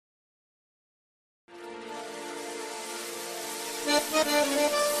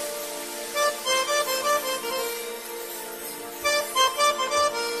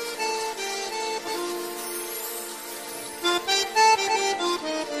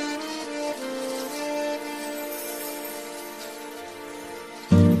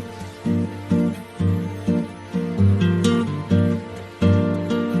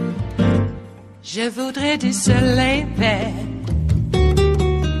Je voudrais du soleil vert,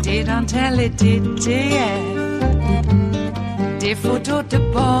 des dentelles et des théâtres, des photos de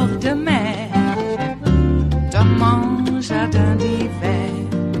bord de mer, dans mon jardin d'hiver.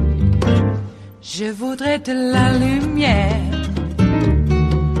 Je voudrais de la lumière,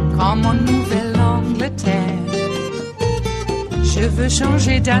 comme en Nouvelle-Angleterre. Je veux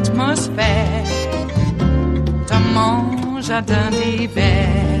changer d'atmosphère, dans mon jardin d'hiver.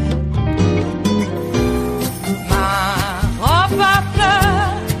 Ma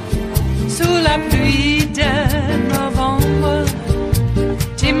fleur sous la pluie de novembre,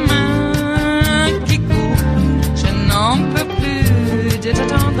 tes mains qui courent, je n'en peux plus de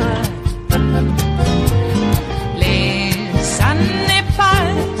t'attendre. Les années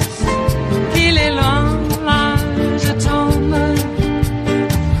passent, qu'il est loin, là je tombe.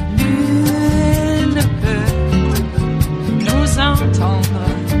 Nul ne peut nous entendre.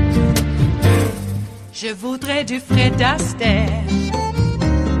 Je voudrais du Fred Astaire,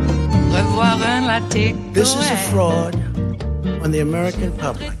 revoir un latte. This is a fraud on the American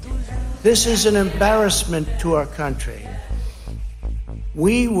public. This is an embarrassment to our country.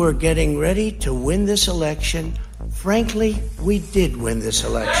 We were getting ready to win this election. Frankly, we did win this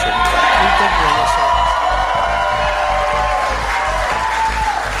election. We did win this election.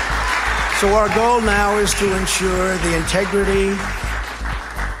 So our goal now is to ensure the integrity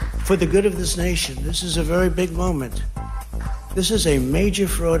for the good of this nation. This is a very big moment. This is a major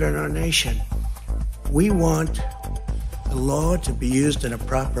fraud in our nation. We want the law to be used in a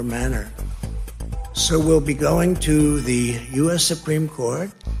proper manner. So we'll be going to the U.S. Supreme Court.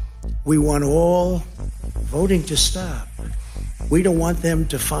 We want all voting to stop. We don't want them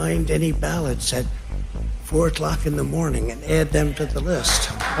to find any ballots at 4 o'clock in the morning and add them to the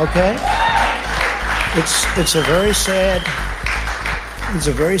list. Okay? It's a very sad... It's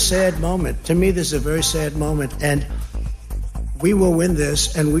a very sad moment. To me, this is a very sad moment, and we will win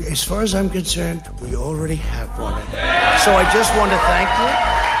this. And we, as far as I'm concerned, we already have won it. So I just want to thank you,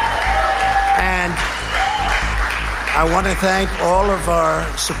 and I want to thank all of our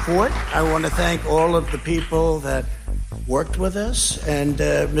support. I want to thank all of the people that worked with us, and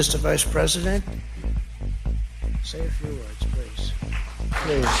Mr. Vice President, say a few words, please.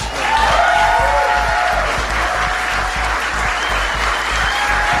 Please.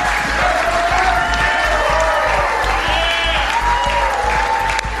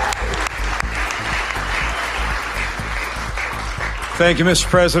 Thank you, Mr.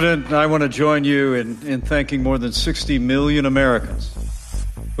 President. I want to join you in thanking more than 60 million Americans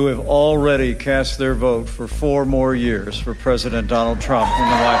who have already cast their vote for 4 more years for President Donald Trump in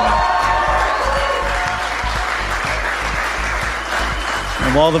the White House.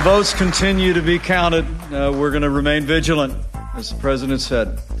 And while the votes continue to be counted, we're going to remain vigilant, as the President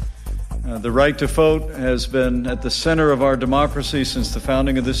said. The right to vote has been at the center of our democracy since the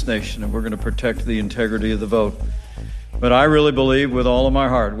founding of this nation, and we're going to protect the integrity of the vote. But I really believe with all of my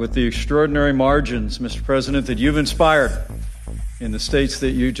heart, with the extraordinary margins, Mr. President, that you've inspired in the states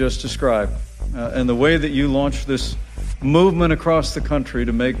that you just described, and the way that you launched this movement across the country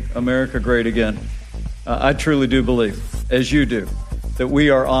to make America great again, I truly do believe, as you do, that we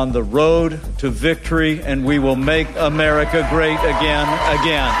are on the road to victory and we will make America great again.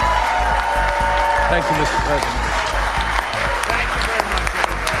 Thank you, Mr. President.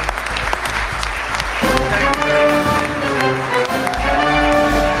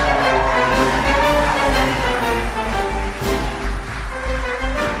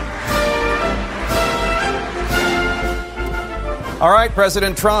 All right,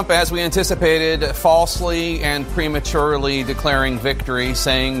 President Trump, as we anticipated, falsely and prematurely declaring victory,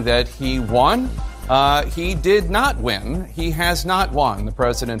 saying that he won. He did not win. He has not won. The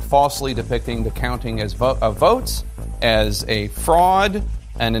president falsely depicting the counting of votes as a fraud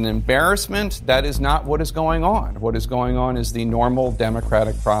and an embarrassment. That is not what is going on. What is going on is the normal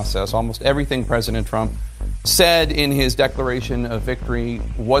democratic process. Almost everything President Trump said in his declaration of victory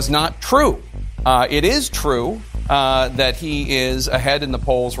was not true. It is true that he is ahead in the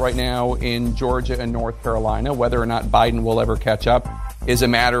polls right now in Georgia and North Carolina. Whether or not Biden will ever catch up is a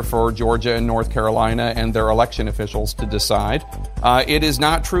matter for Georgia and North Carolina and their election officials to decide. It is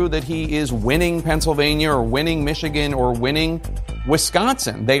not true that he is winning Pennsylvania or winning Michigan or winning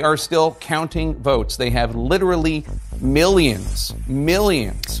Wisconsin. They are still counting votes. They have literally millions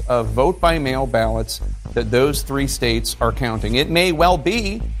of vote-by-mail ballots that those 3 states are counting. It may well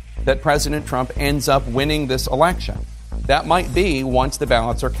be that President Trump ends up winning this election. That might be once the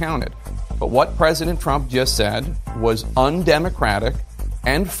ballots are counted. But what President Trump just said was undemocratic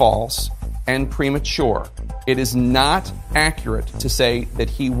and false and premature. It is not accurate to say that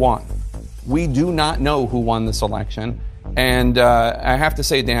he won. We do not know who won this election. And I have to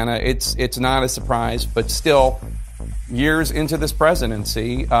say, Dana, it's not a surprise, but still, years into this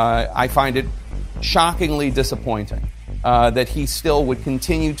presidency, I find it shockingly disappointing that he still would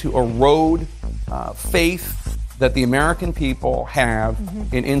continue to erode faith that the American people have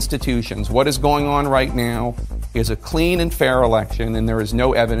in institutions. What is going on right now is a clean and fair election, and there is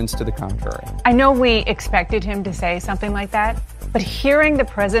no evidence to the contrary. I know we expected him to say something like that, but hearing the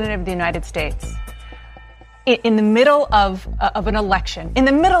President of the United States in the middle of an election,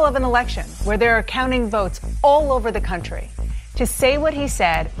 where they're counting votes all over the country, to say what he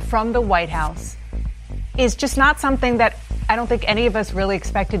said from the White House is just not something that I don't think any of us really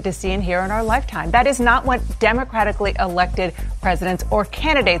expected to see and hear in our lifetime. That is not what democratically elected presidents or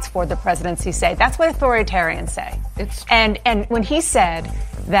candidates for the presidency say. That's what authoritarians say. And when he said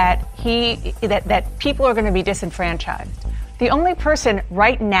that that people are going to be disenfranchised, the only person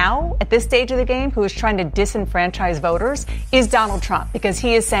right now at this stage of the game who is trying to disenfranchise voters is Donald Trump, because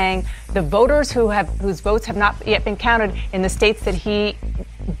he is saying the voters whose votes have not yet been counted in the states that he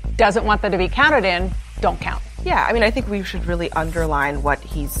doesn't want them to be counted in don't count. Yeah, I mean, I think we should really underline what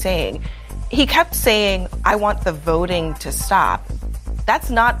he's saying. He kept saying, I want the voting to stop.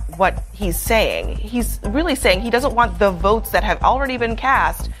 That's not what he's saying. He's really saying he doesn't want the votes that have already been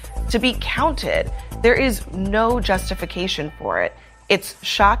cast to be counted. There is no justification for it. It's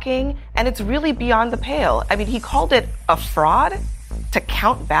shocking, and it's really beyond the pale. I mean, he called it a fraud to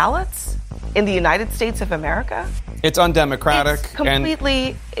count ballots in the United States of America. It's undemocratic.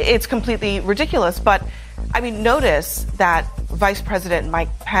 It's completely ridiculous. But, I mean, notice that Vice President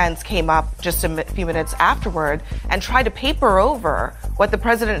Mike Pence came up just a few minutes afterward and tried to paper over what the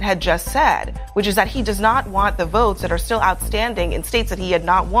president had just said, which is that he does not want the votes that are still outstanding in states that he had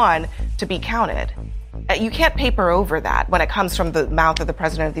not won to be counted. You can't paper over that when it comes from the mouth of the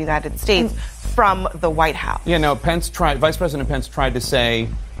President of the United States from the White House. You know, Vice President Pence tried to say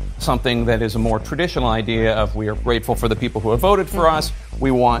something that is a more traditional idea of we are grateful for the people who have voted for us. We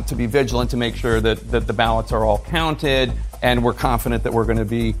want to be vigilant to make sure that the ballots are all counted, and we're confident that we're going to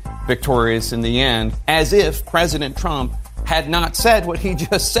be victorious in the end, as if President Trump had not said what he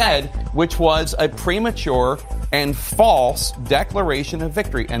just said, which was a premature and false declaration of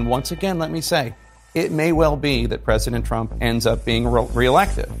victory. And once again, let me say, it may well be that President Trump ends up being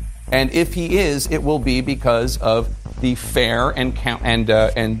reelected. And if he is, it will be because of the fair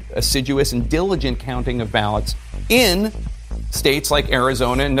and assiduous and diligent counting of ballots in states like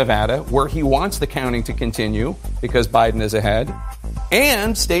Arizona and Nevada, where he wants the counting to continue because Biden is ahead,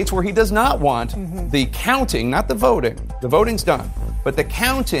 and states where he does not want the counting, not the voting. The voting's done, but the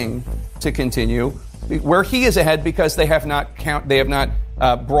counting to continue, where he is ahead because they have not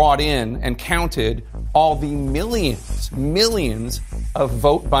brought in and counted all the millions of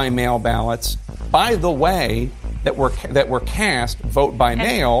vote by mail ballots, by the way, that were cast vote by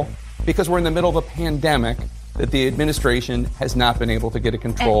mail, because we're in the middle of a pandemic that the administration has not been able to get a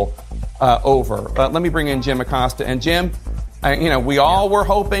control over. Let me bring in Jim Acosta. And Jim, we all were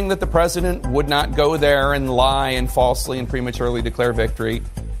hoping that the president would not go there and lie and falsely and prematurely declare victory.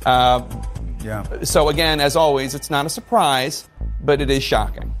 So again, as always, it's not a surprise, but it is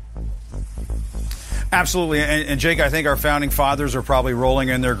shocking. Absolutely. And Jake, I think our founding fathers are probably rolling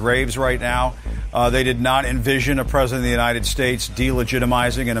in their graves right now. They did not envision a president of the United States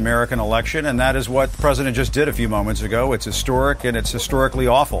delegitimizing an American election, and that is what the president just did a few moments ago. It's historic, and it's historically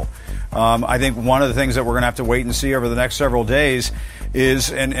awful. I think one of the things that we're going to have to wait and see over the next several days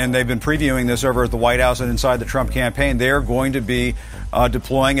is, and they've been previewing this over at the White House and inside the Trump campaign, they're going to be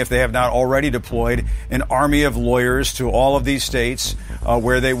deploying, if they have not already deployed, an army of lawyers to all of these states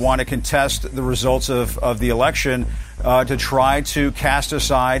where they want to contest the results of the election to try to cast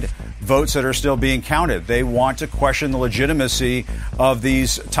aside votes that are still being counted. They want to question the legitimacy of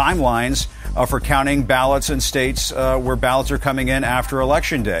these timelines for counting ballots in states where ballots are coming in after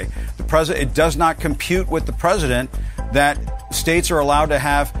Election Day. It does not compute with the president that states are allowed to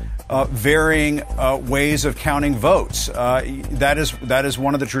have varying ways of counting votes. That is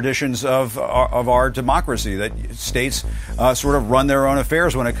one of the traditions of our democracy, that states sort of run their own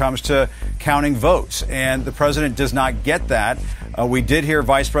affairs when it comes to counting votes. And the president does not get that. We did hear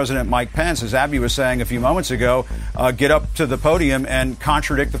Vice President Mike Pence, as Abby was saying a few moments ago, get up to the podium and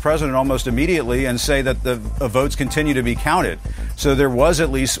contradict the president almost immediately and say that the votes continue to be counted. So there was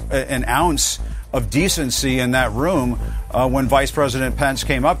at least an ounce of decency in that room when Vice President Pence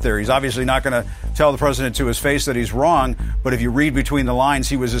came up there. He's obviously not going to tell the president to his face that he's wrong. But if you read between the lines,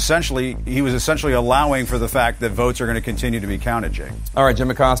 he was essentially allowing for the fact that votes are going to continue to be counted, Jake. All right,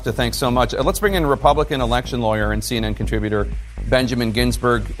 Jim Acosta, thanks so much. Let's bring in Republican election lawyer and CNN contributor Benjamin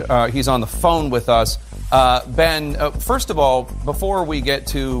Ginsberg. He's on the phone with us. Ben, first of all, before we get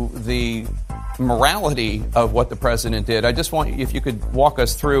to the morality of what the president did, I just want, if you could walk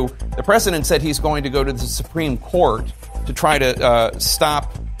us through. The president said he's going to go to the Supreme Court to try to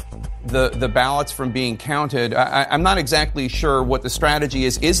stop the ballots from being counted. I'm not exactly sure what the strategy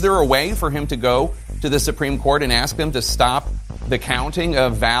is. Is there a way for him to go to the Supreme Court and ask them to stop the counting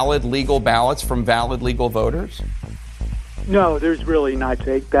of valid legal ballots from valid legal voters? No, there's really not,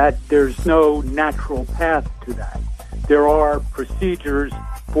 Jake. There's no natural path to that. There are procedures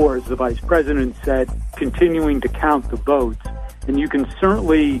for, as the vice president said, continuing to count the votes. And you can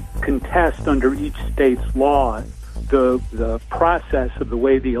certainly contest under each state's law the process of the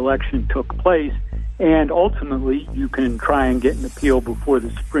way the election took place. And ultimately, you can try and get an appeal before the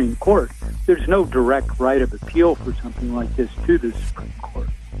Supreme Court. There's no direct right of appeal for something like this to the Supreme Court.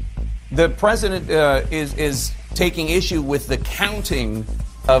 The president is taking issue with the counting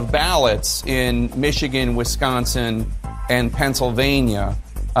of ballots in Michigan, Wisconsin, and Pennsylvania.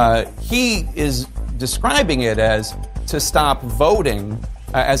 He is describing it as to stop voting,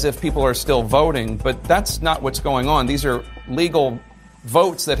 as if people are still voting, but that's not what's going on. These are legal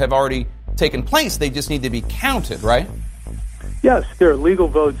votes that have already taken place. They just need to be counted, right? Yes, there are legal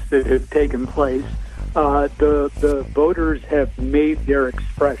votes that have taken place. The voters have made their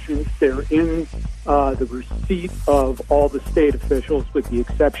expressions. They're in the receipt of all the state officials, with the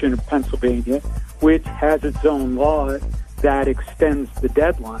exception of Pennsylvania, which has its own law that extends the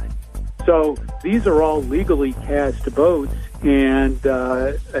deadline. So these are all legally cast votes, and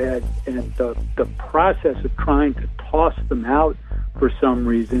the process of trying to toss them out for some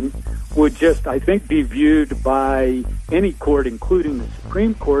reason would just, I think, be viewed by any court, including the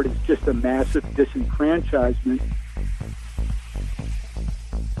Supreme Court, as just a massive disenfranchisement.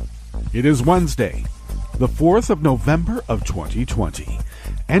 It is Wednesday, the 4th of November of 2020,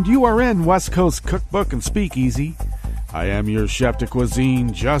 and you are in West Coast Cookbook and Speakeasy. I am your chef de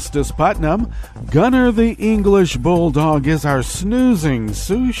cuisine, Justice Putnam. Gunner the English Bulldog is our snoozing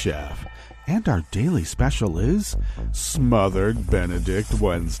sous chef. And our daily special is Smothered Benedict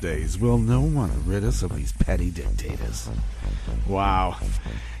Wednesdays. Will no one rid us of these petty dictators? Wow.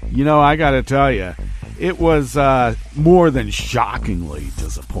 You know, I gotta tell you, it was more than shockingly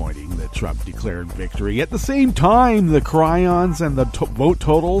disappointing that Trump declared victory. At the same time, the cryons and the vote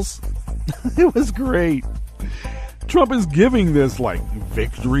totals, it was great. Trump is giving this,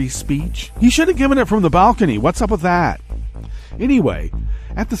 victory speech. He should have given it from the balcony. What's up with that? Anyway,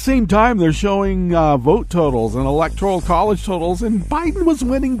 at the same time, they're showing vote totals and electoral college totals, and Biden was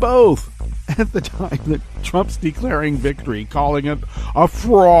winning both at the time that Trump's declaring victory, calling it a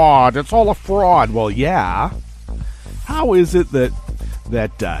fraud. It's all a fraud. Well, yeah. How is it that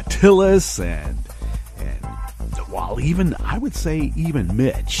Tillis and even, I would say, even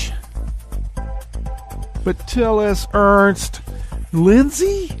Mitch, but Tillis, Ernst,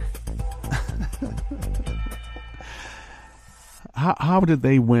 Lindsey? How did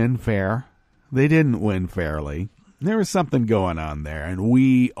they win fair? They didn't win fairly. There was something going on there, and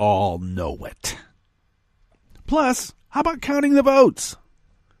we all know it. Plus, how about counting the votes?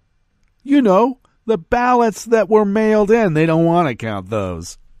 You know, the ballots that were mailed in. They don't want to count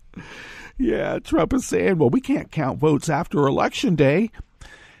those. Yeah, Trump is saying, well, we can't count votes after Election Day.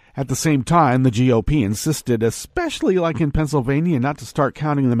 At the same time, the GOP insisted, especially like in Pennsylvania, not to start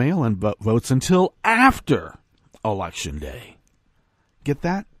counting the mail-in votes until after Election Day. Get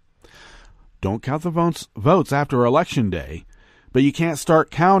that? Don't count the votes after Election Day, but you can't start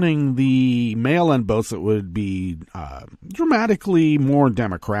counting the mail-in votes that would be dramatically more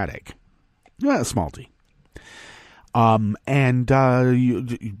Democratic. Small t. But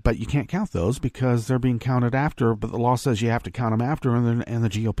you can't count those because they're being counted after, but the law says you have to count them after, and the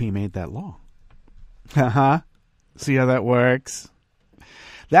GOP made that law. See how that works?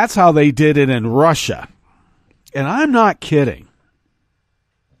 That's how they did it in Russia. And I'm not kidding.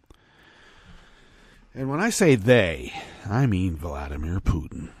 And when I say they, I mean Vladimir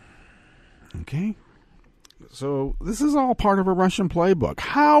Putin. Okay? So this is all part of a Russian playbook.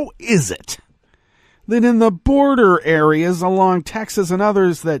 How is it that in the border areas along Texas and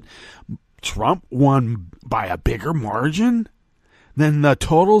others that Trump won by a bigger margin than the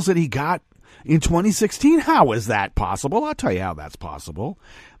totals that he got in 2016? How is that possible? I'll tell you how that's possible.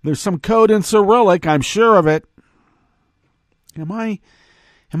 There's some code in Cyrillic, I'm sure of it. Am I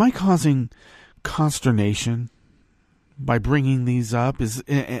causing consternation by bringing these up?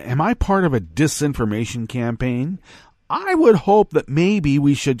 Am I part of a disinformation campaign? I would hope that maybe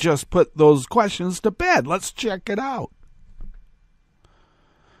we should just put those questions to bed. Let's check it out.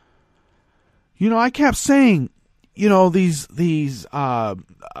 I kept saying, these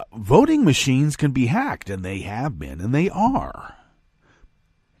voting machines can be hacked, and they have been, and they are.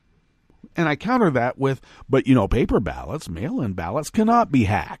 And I counter that with, but paper ballots, mail-in ballots cannot be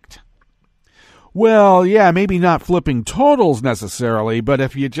hacked. Well, yeah, maybe not flipping totals necessarily, but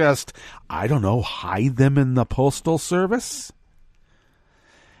if you just, hide them in the postal service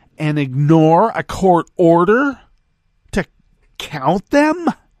and ignore a court order to count them.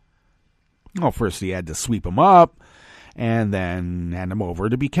 Well, first he had to sweep them up and then hand them over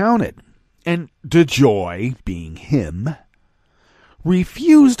to be counted. And DeJoy, being him,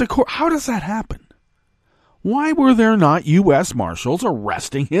 refused a court. How does that happen? Why were there not U.S. Marshals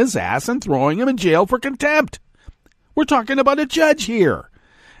arresting his ass and throwing him in jail for contempt? We're talking about a judge here.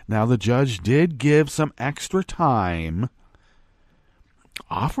 Now, the judge did give some extra time.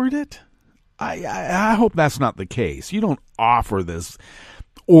 Offered it? I hope that's not the case. You don't offer this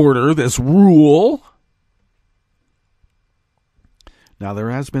order, this rule. Now, there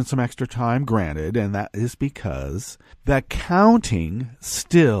has been some extra time granted, and that is because the counting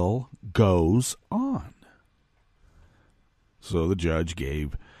still goes on. So the judge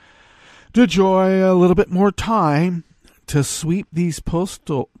gave DeJoy a little bit more time to sweep these post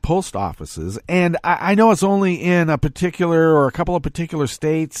offices. And I know it's only in a particular or a couple of particular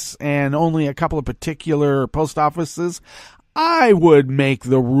states and only a couple of particular post offices. I would make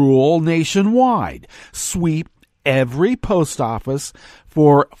the rule nationwide. Sweep every post office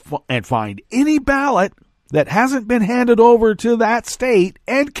and find any ballot that hasn't been handed over to that state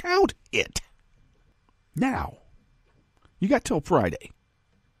and count it. Now, you got till Friday.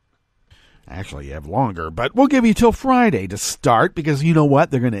 Actually, you have longer, but we'll give you till Friday to start because you know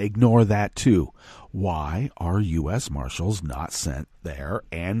what? They're going to ignore that too. Why are U.S. Marshals not sent there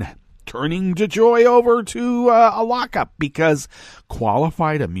and turning DeJoy over to a lockup? Because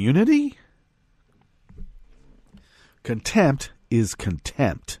qualified immunity? Contempt is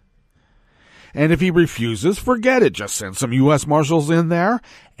contempt. And if he refuses, forget it. Just send some U.S. Marshals in there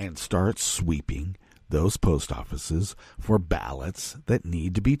and start sweeping those post offices for ballots that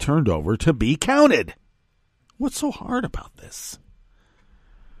need to be turned over to be counted. What's so hard about this?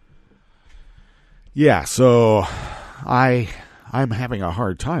 Yeah, so I'm having a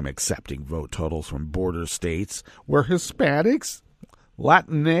hard time accepting vote totals from border states where Hispanics,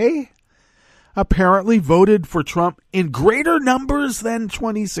 Latine, apparently voted for Trump in greater numbers than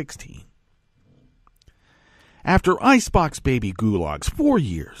 2016. After icebox baby gulags 4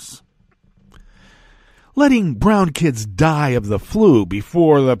 years, letting brown kids die of the flu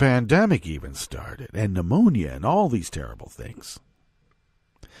before the pandemic even started, and pneumonia and all these terrible things.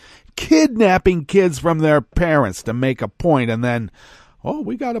 Kidnapping kids from their parents to make a point, and then,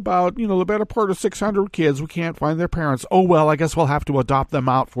 we got about, the better part of 600 kids. We can't find their parents. Oh, well, I guess we'll have to adopt them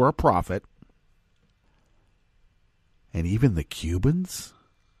out for a profit. And even the Cubans?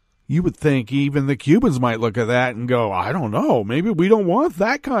 You would think even the Cubans might look at that and go, I don't know, maybe we don't want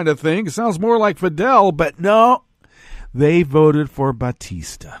that kind of thing. It sounds more like Fidel, but no, they voted for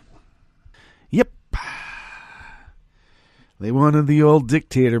Batista. Yep. They wanted the old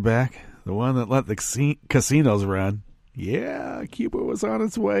dictator back, the one that let the casinos run. Yeah, Cuba was on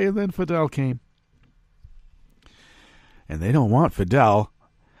its way, and then Fidel came. And they don't want Fidel.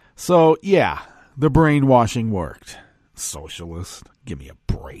 So, yeah, the brainwashing worked. Socialist, give me a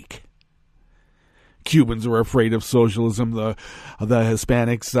break. Cubans are afraid of socialism. The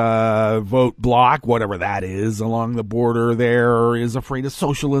Hispanics vote bloc, whatever that is, along the border there is afraid of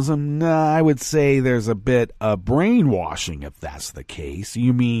socialism. I would say there's a bit of brainwashing if that's the case.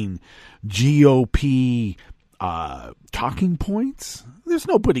 You mean GOP talking points? There's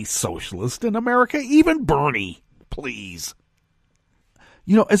nobody socialist in America, even Bernie, please.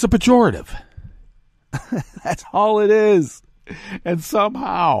 It's a pejorative. That's all it is. And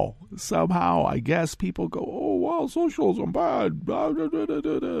somehow, I guess people go, oh, wow, socialism bad. Blah, blah, blah,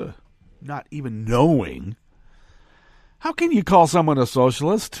 blah, blah. Not even knowing. How can you call someone a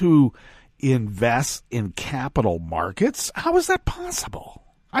socialist who invests in capital markets? How is that possible?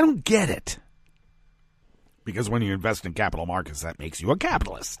 I don't get it. Because when you invest in capital markets, that makes you a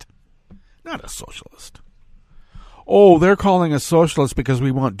capitalist, not a socialist. Oh, they're calling us socialists because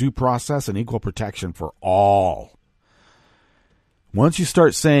we want due process and equal protection for all. Once you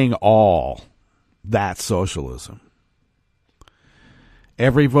start saying all, that's socialism.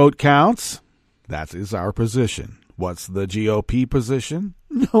 Every vote counts. That is our position. What's the GOP position?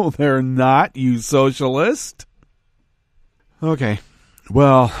 No, they're not, you socialist. Okay.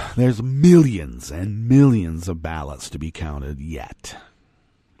 Well, there's millions and millions of ballots to be counted yet.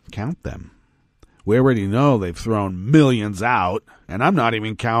 Count them. We already know they've thrown millions out, and I'm not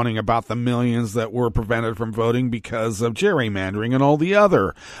even counting about the millions that were prevented from voting because of gerrymandering and all the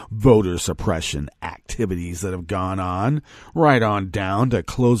other voter suppression activities that have gone on, right on down to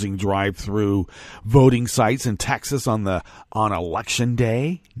closing drive-through voting sites in Texas on election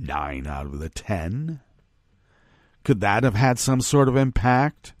day, 9 out of the 10. Could that have had some sort of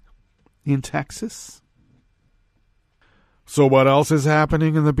impact in Texas? So what else is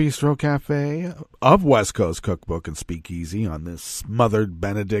happening in the Bistro Cafe of West Coast Cookbook and Speakeasy on this Smothered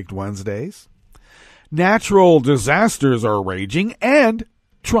Benedict Wednesdays? Natural disasters are raging, and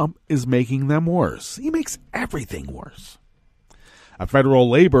Trump is making them worse. He makes everything worse. A federal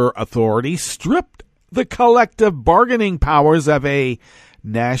labor authority stripped the collective bargaining powers of a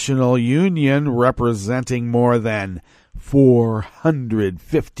national union representing more than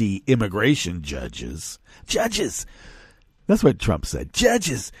 450 immigration judges. Judges! That's what Trump said.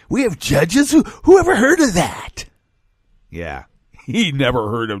 Judges! We have judges? Who ever heard of that? Yeah, he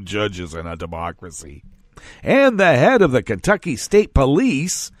never heard of judges in a democracy. And the head of the Kentucky State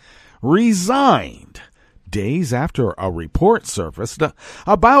Police resigned days after a report surfaced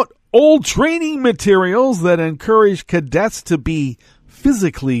about old training materials that encourage cadets to be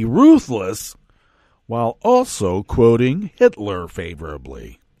physically ruthless while also quoting Hitler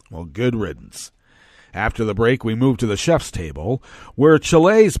favorably. Well, good riddance. After the break, we move to the chef's table, where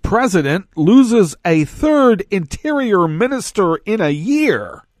Chile's president loses a third interior minister in a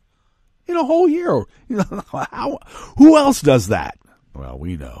year. In a whole year. Who else does that? Well,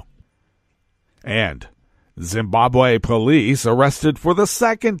 we know. And Zimbabwe police arrested for the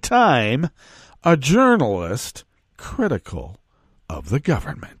second time a journalist critical of the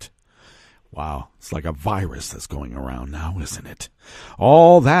government. Wow, it's like a virus that's going around now, isn't it?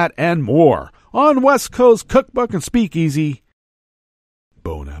 All that and more on West Coast Cookbook and Speakeasy.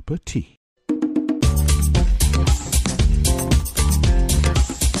 Bon appetit.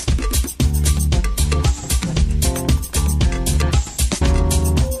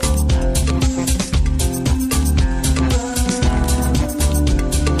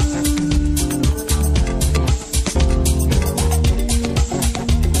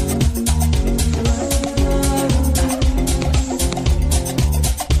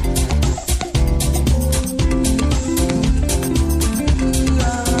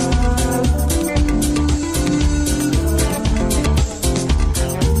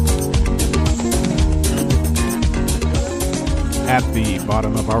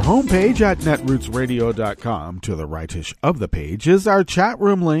 Bottom of our homepage at netrootsradio.com. To the rightish of the page is our chat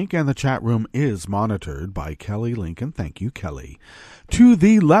room link, and the chat room is monitored by Kelly Lincoln. Thank you, Kelly. To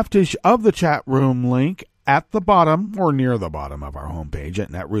the leftish of the chat room link at the bottom or near the bottom of our homepage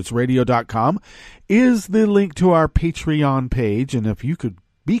at netrootsradio.com is the link to our Patreon page, and if you could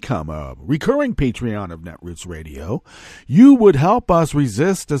become a recurring Patreon of Netroots Radio, you would help us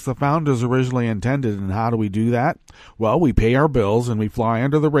resist as the founders originally intended. And how do we do that? Well, we pay our bills and we fly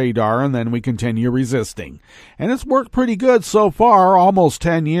under the radar, and then we continue resisting. And it's worked pretty good so far, almost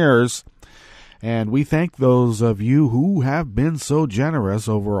 10 years. And we thank those of you who have been so generous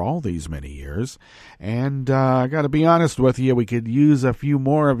over all these many years. And I got to be honest with you, we could use a few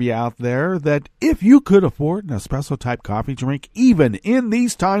more of you out there that if you could afford an espresso-type coffee drink, even in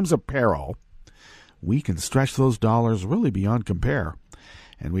these times of peril, we can stretch those dollars really beyond compare.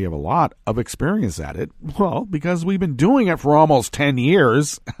 And we have a lot of experience at it. Well, because we've been doing it for almost 10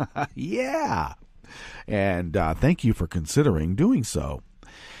 years. Yeah. And thank you for considering doing so.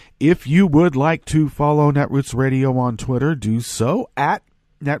 If you would like to follow Netroots Radio on Twitter, do so at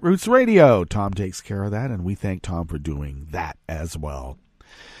Netroots Radio. Tom takes care of that, and we thank Tom for doing that as well.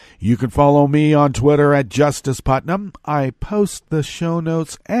 You can follow me on Twitter at Justice Putnam. I post the show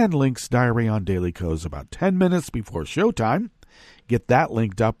notes and links diary on Daily Codes about 10 minutes before showtime. Get that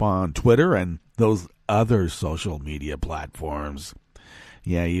linked up on Twitter and those other social media platforms.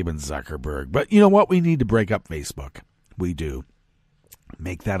 Yeah, even Zuckerberg. But you know what? We need to break up Facebook. We do.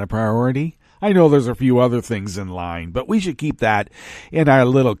 Make that a priority. I know there's a few other things in line, but we should keep that in our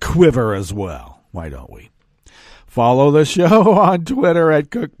little quiver as well. Why don't we? Follow the show on Twitter at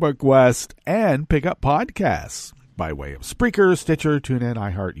Cookbook West and pick up podcasts by way of Spreaker, Stitcher, TuneIn,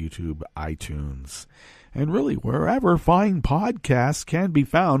 iHeart, YouTube, iTunes, and really wherever fine podcasts can be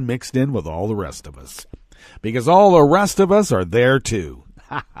found mixed in with all the rest of us. Because all the rest of us are there too.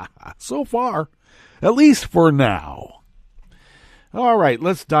 So far. At least for now. All right,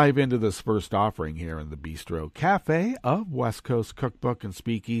 let's dive into this first offering here in the Bistro Cafe of West Coast Cookbook and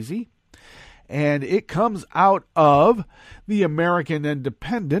Speakeasy. and it comes out of the American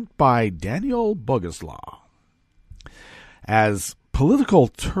Independent by Daniel Boguslaw. As political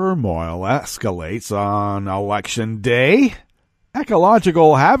turmoil escalates on Election Day,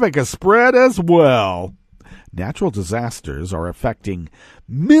 ecological havoc is spread as well. Natural disasters are affecting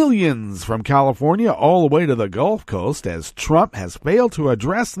millions from California all the way to the Gulf Coast as Trump has failed to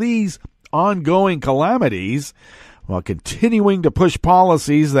address these ongoing calamities while continuing to push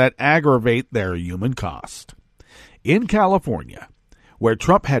policies that aggravate their human cost. In California, where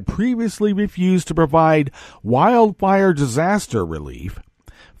Trump had previously refused to provide wildfire disaster relief,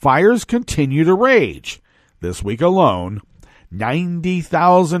 fires continue to rage. This week alone,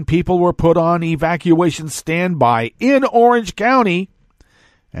 90,000 people were put on evacuation standby in Orange County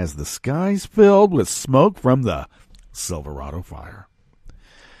as the skies filled with smoke from the Silverado fire.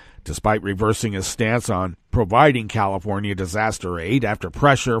 Despite reversing his stance on providing California disaster aid after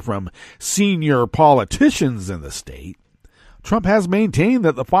pressure from senior politicians in the state, Trump has maintained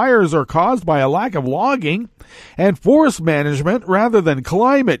that the fires are caused by a lack of logging and forest management rather than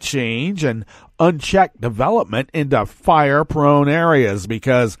climate change and unchecked development into fire-prone areas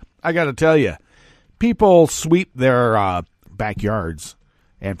because, I got to tell you, people sweep their backyards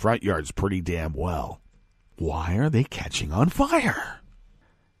and front yards pretty damn well. Why are they catching on fire?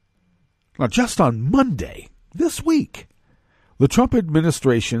 Now, just on Monday, this week, the Trump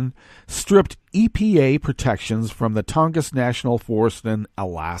administration stripped EPA protections from the Tongass National Forest in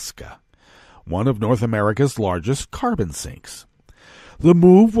Alaska, one of North America's largest carbon sinks. The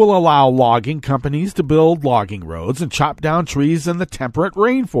move will allow logging companies to build logging roads and chop down trees in the temperate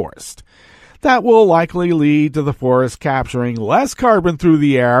rainforest. That will likely lead to the forest capturing less carbon through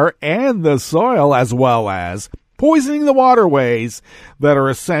the air and the soil, as well as poisoning the waterways that are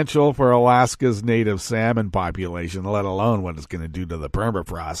essential for Alaska's native salmon population, let alone what it's going to do to the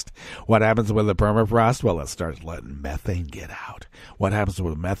permafrost. What happens with the permafrost? Well, it starts letting methane get out. What happens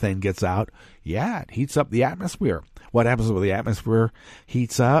when methane gets out? Yeah, it heats up the atmosphere. What happens when the atmosphere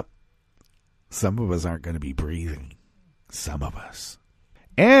heats up? Some of us aren't going to be breathing. Some of us.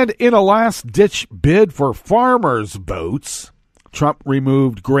 And in a last-ditch bid for farmers' votes, Trump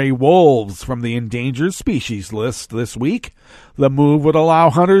removed gray wolves from the endangered species list this week. The move would allow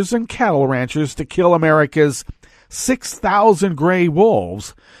hunters and cattle ranchers to kill America's 6,000 gray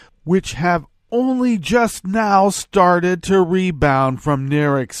wolves, which have only just now started to rebound from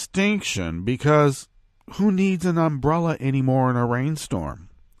near extinction because who needs an umbrella anymore in a rainstorm?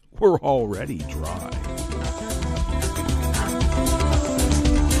 We're already dry.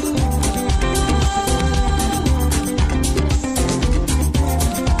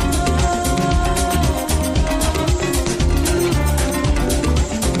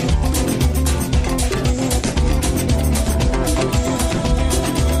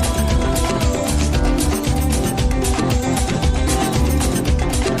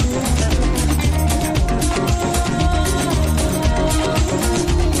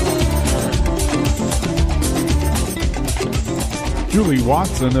 Julie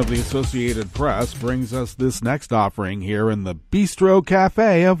Watson of the Associated Press brings us this next offering here in the Bistro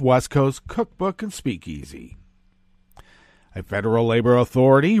Cafe of West Coast Cookbook and Speakeasy. A federal labor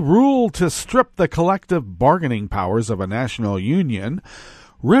authority ruled to strip the collective bargaining powers of a national union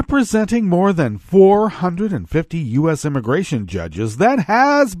representing more than 450 U.S. immigration judges that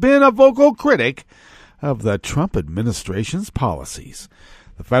has been a vocal critic of the Trump administration's policies.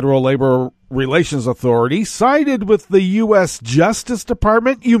 The Federal Labor Relations Authority sided with the U.S. Justice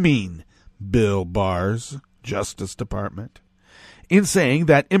Department, you mean Bill Barr's Justice Department, in saying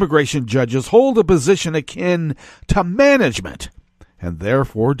that immigration judges hold a position akin to management and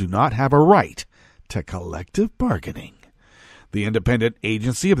therefore do not have a right to collective bargaining. The independent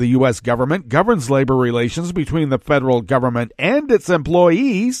agency of the U.S. government governs labor relations between the federal government and its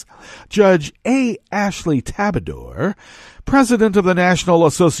employees. Judge A. Ashley Tabador, president of the National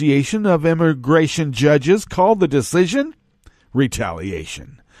Association of Immigration Judges, called the decision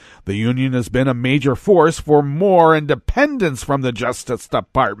retaliation. The union has been a major force for more independence from the Justice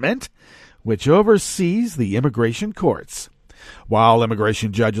Department, which oversees the immigration courts. While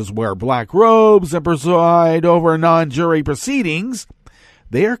immigration judges wear black robes and preside over non-jury proceedings,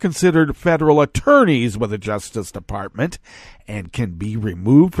 they are considered federal attorneys with the Justice Department and can be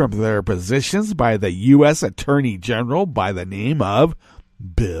removed from their positions by the U.S. Attorney General by the name of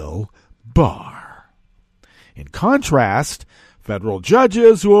Bill Barr. In contrast, federal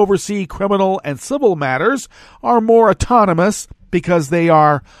judges who oversee criminal and civil matters are more autonomous because they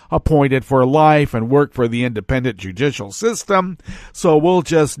are appointed for life and work for the independent judicial system. So we'll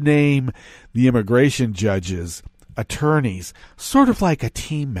just name the immigration judges attorneys, sort of like a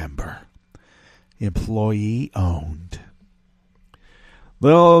team member. employee-owned.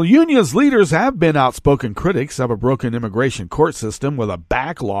 The union's leaders have been outspoken critics of a broken immigration court system with a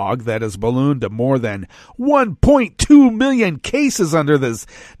backlog that has ballooned to more than 1.2 million cases under this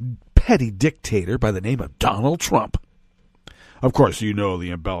petty dictator by the name of Donald Trump. Of course, you know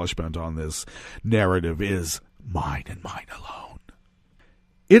the embellishment on this narrative is mine and mine alone.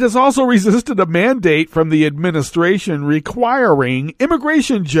 It has also resisted a mandate from the administration requiring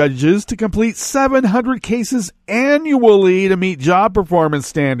immigration judges to complete 700 cases annually to meet job performance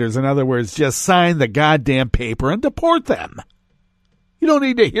standards. In other words, just sign the goddamn paper and deport them. You don't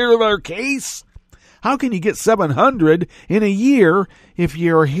need to hear their case. How can you get 700 in a year if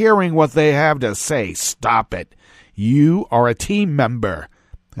you're hearing what they have to say? Stop it. You are a team member,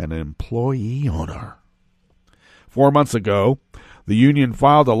 an employee owner. 4 months ago, the union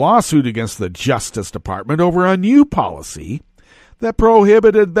filed a lawsuit against the Justice Department over a new policy that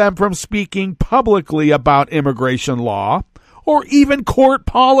prohibited them from speaking publicly about immigration law or even court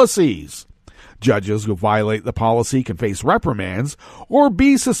policies. Judges who violate the policy can face reprimands or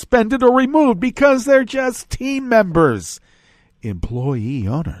be suspended or removed because they're just team members, employee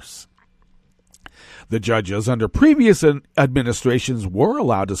owners. The judges under previous administrations were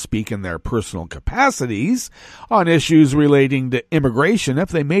allowed to speak in their personal capacities on issues relating to immigration if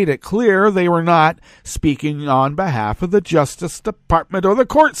they made it clear they were not speaking on behalf of the Justice Department or the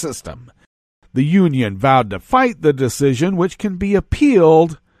court system. The union vowed to fight the decision, which can be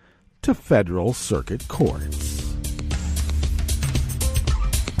appealed to federal circuit courts.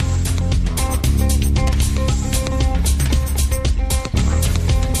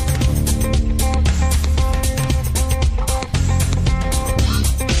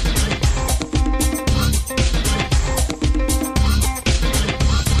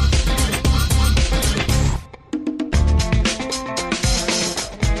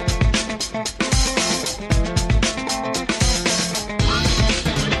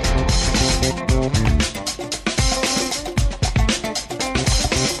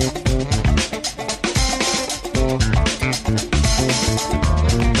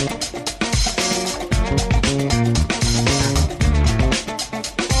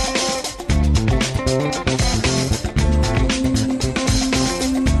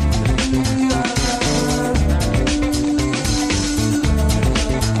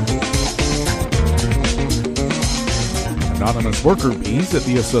 Worker bees at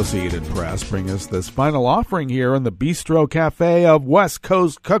the Associated Press bring us this final offering here in the Bistro Cafe of West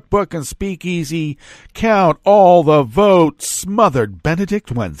Coast Cookbook and Speakeasy. Count all the votes. Smothered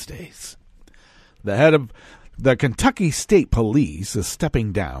Benedict Wednesdays. The head of the Kentucky State Police is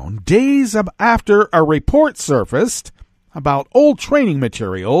stepping down days after a report surfaced about old training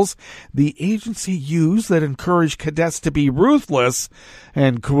materials the agency used that encouraged cadets to be ruthless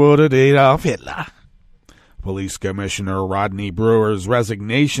and quoted Adolf Hitler. Police Commissioner Rodney Brewer's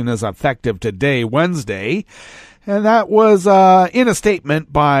resignation is effective today, Wednesday, and that was in a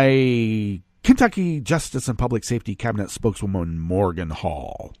statement by Kentucky Justice and Public Safety Cabinet spokeswoman Morgan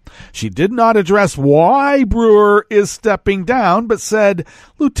Hall. She did not address why Brewer is stepping down, but said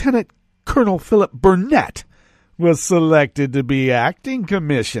Lieutenant Colonel Philip Burnett was selected to be acting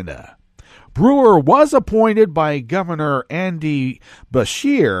commissioner. Brewer was appointed by Governor Andy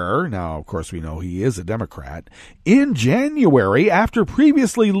Beshear, now of course we know he is a Democrat, in January after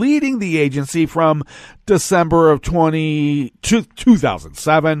previously leading the agency from December of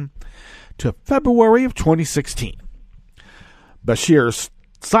 2007 to February of 2016. Beshear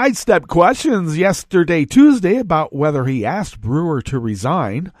sidestepped questions yesterday, Tuesday, about whether he asked Brewer to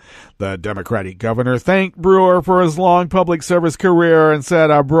resign. The Democratic governor thanked Brewer for his long public service career and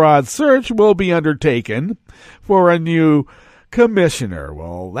said a broad search will be undertaken for a new commissioner.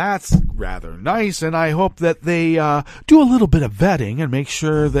 Well, that's rather nice, and I hope that they do a little bit of vetting and make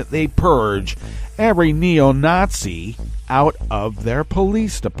sure that they purge every neo-Nazi out of their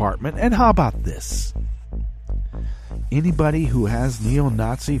police department. And how about this? Anybody who has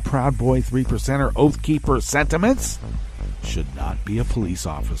neo-Nazi, Proud Boy, 3%er, Oath Keeper sentiments should not be a police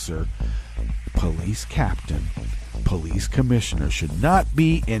officer, police captain, police commissioner, should not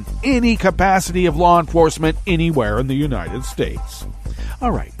be in any capacity of law enforcement anywhere in the United States.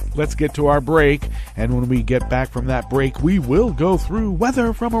 All right, let's get to our break, and when we get back from that break, we will go through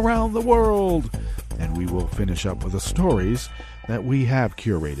weather from around the world, and we will finish up with the stories that we have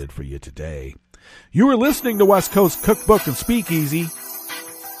curated for you today. You are listening to West Coast Cookbook and Speakeasy,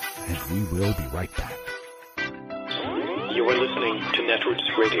 and we will be right back. You are listening to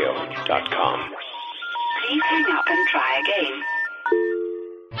netrootsradio.com. Please hang up and try again.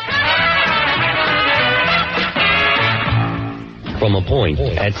 From a point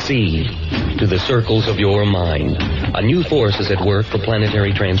at sea to the circles of your mind, a new force is at work for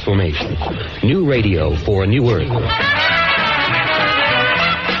planetary transformation. New radio for a new Earth.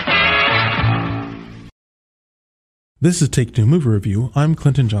 This is Take Two Movie Review. I'm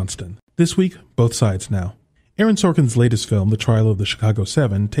Clinton Johnston. This week, Both Sides Now. Aaron Sorkin's latest film, The Trial of the Chicago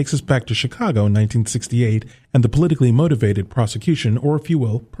Seven, takes us back to Chicago in 1968 and the politically motivated prosecution, or if you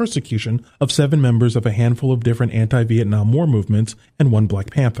will, persecution, of 7 members of a handful of different anti-Vietnam War movements and one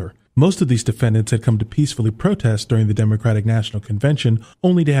Black Panther. Most of these defendants had come to peacefully protest during the Democratic National Convention,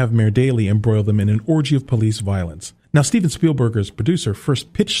 only to have Mayor Daley embroil them in an orgy of police violence. Now, Steven Spielberg's producer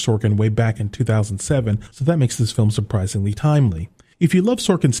first pitched Sorkin way back in 2007, so that makes this film surprisingly timely. If you love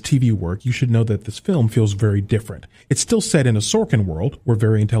Sorkin's TV work, you should know that this film feels very different. It's still set in a Sorkin world, where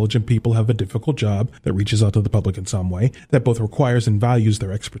very intelligent people have a difficult job that reaches out to the public in some way, that both requires and values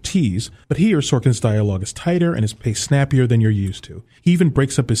their expertise, but here Sorkin's dialogue is tighter and his pace snappier than you're used to. He even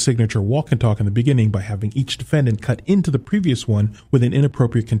breaks up his signature walk and talk in the beginning by having each defendant cut into the previous one with an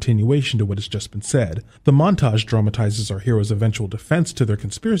inappropriate continuation to what has just been said. The montage dramatizes our heroes' eventual defense to their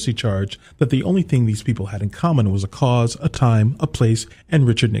conspiracy charge that the only thing these people had in common was a cause, a time, a place, and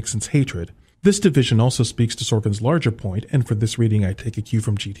Richard Nixon's hatred. This division also speaks to Sorkin's larger point, and for this reading I take a cue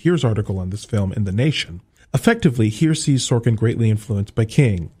from Jeet Heer's article on this film in The Nation. Effectively, Heer sees Sorkin greatly influenced by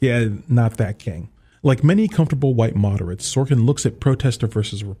King. Yeah, not that King. Like many comfortable white moderates, Sorkin looks at protester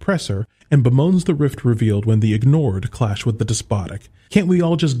versus repressor and bemoans the rift revealed when the ignored clash with the despotic. Can't we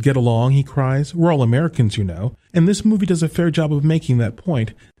all just get along, he cries. We're all Americans, you know. And this movie does a fair job of making that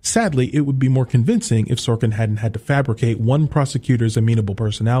point. Sadly, it would be more convincing if Sorkin hadn't had to fabricate one prosecutor's amenable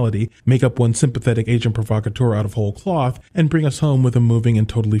personality, make up one sympathetic agent provocateur out of whole cloth, and bring us home with a moving and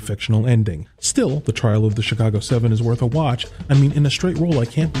totally fictional ending. Still, The Trial of the Chicago Seven is worth a watch. I mean, in a straight role, I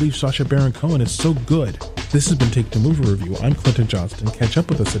can't believe Sacha Baron Cohen is so good. This has been Take Two Movie Review. I'm Clinton Johnston. Catch up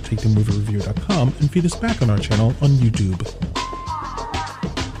with us at TakeTwoMovieReview.com and feed us back on our channel on YouTube.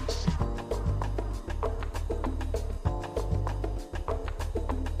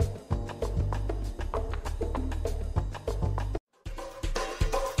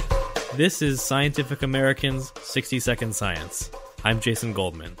 This is Scientific American's 60-Second Science. I'm Jason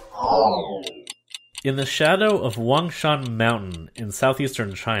Goldman. In the shadow of Wangshan Mountain in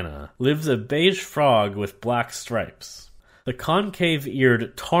southeastern China lives a beige frog with black stripes. The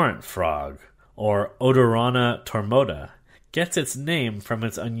concave-eared torrent frog, or Odorrana tormoda, gets its name from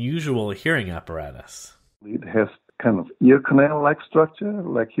its unusual hearing apparatus. It has kind of ear canal-like structure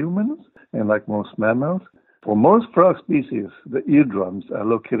like humans and like most mammals. For most frog species, the eardrums are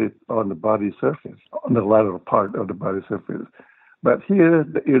located on the body surface, on the lateral part of the body surface. But here,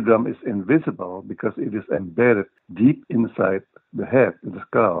 the eardrum is invisible because it is embedded deep inside the head, the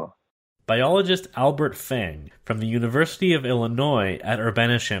skull. Biologist Albert Feng from the University of Illinois at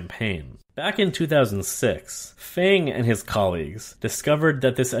Urbana-Champaign. Back in 2006, Feng and his colleagues discovered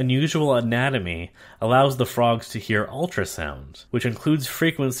that this unusual anatomy allows the frogs to hear ultrasound, which includes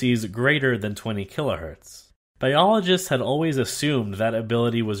frequencies greater than 20 kilohertz. Biologists had always assumed that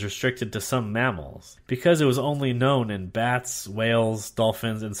ability was restricted to some mammals, because it was only known in bats, whales,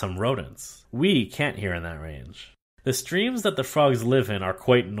 dolphins, and some rodents. We can't hear in that range. The streams that the frogs live in are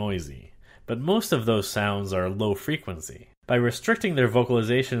quite noisy, but most of those sounds are low frequency. By restricting their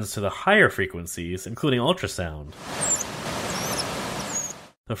vocalizations to the higher frequencies, including ultrasound,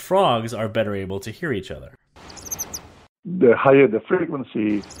 the frogs are better able to hear each other. The higher the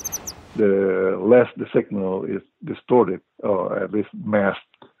frequency, the less the signal is distorted, or at least masked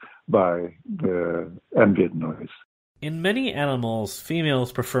by the ambient noise. In many animals,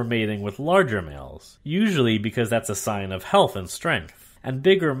 females prefer mating with larger males, usually because that's a sign of health and strength, and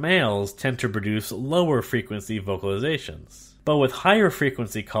bigger males tend to produce lower frequency vocalizations. But with higher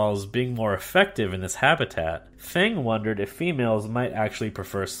frequency calls being more effective in this habitat, Feng wondered if females might actually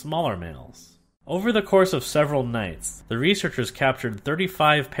prefer smaller males. Over the course of several nights, the researchers captured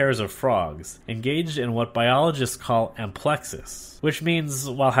 35 pairs of frogs engaged in what biologists call amplexus, which means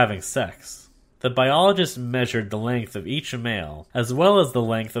while having sex. The biologists measured the length of each male, as well as the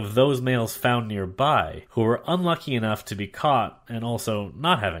length of those males found nearby who were unlucky enough to be caught and also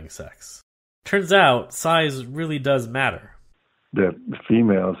not having sex. Turns out, size really does matter. The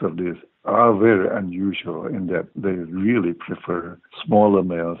females of this are very unusual in that they really prefer smaller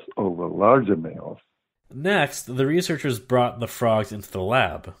males over larger males. Next, the researchers brought the frogs into the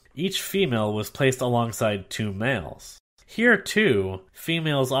lab. Each female was placed alongside 2 males. Here, too,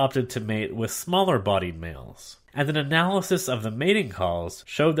 females opted to mate with smaller-bodied males, and an analysis of the mating calls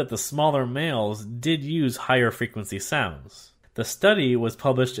showed that the smaller males did use higher-frequency sounds. The study was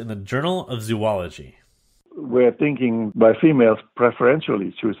published in the Journal of Zoology. we're thinking by females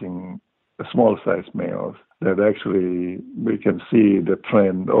preferentially choosing small-sized males, that actually we can see the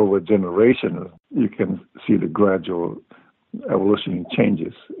trend over generations. You can see the gradual evolutionary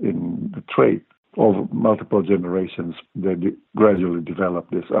changes in the trait. Over multiple generations, they gradually develop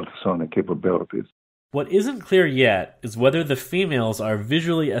these ultrasonic capabilities. What isn't clear yet is whether the females are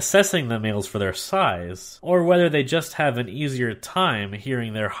visually assessing the males for their size, or whether they just have an easier time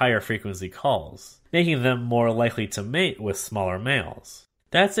hearing their higher frequency calls, making them more likely to mate with smaller males.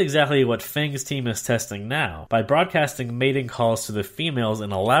 That's exactly what Feng's team is testing now, by broadcasting mating calls to the females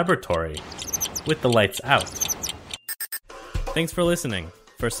in a laboratory, with the lights out. Thanks for listening.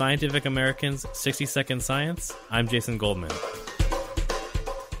 For Scientific American's 60-Second Science, I'm Jason Goldman.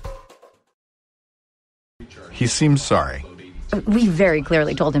 He seems sorry. We very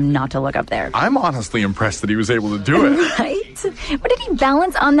clearly told him not to look up there. I'm honestly impressed that he was able to do it. Right? What, did he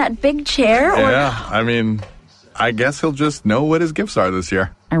balance on that big chair? Yeah, I mean, I guess he'll just know what his gifts are this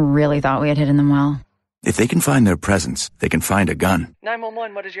year. I really thought we had hidden them well. If they can find their presents, they can find a gun.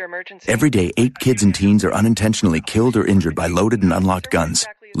 911, what is your emergency? Every day, 8 kids and teens are unintentionally killed or injured by loaded and unlocked guns.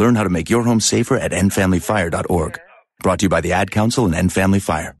 Learn how to make your home safer at endfamilyfire.org. Brought to you by the Ad Council and End Family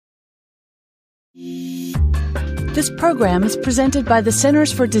Fire. This program is presented by the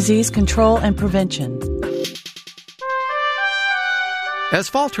Centers for Disease Control and Prevention. As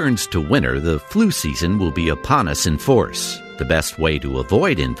fall turns to winter, the flu season will be upon us in force. The best way to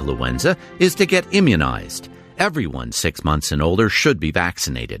avoid influenza is to get immunized. Everyone 6 months and older should be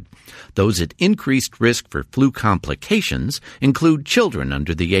vaccinated. Those at increased risk for flu complications include children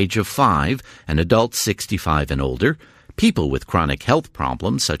under the age of 5 and adults 65 and older, people with chronic health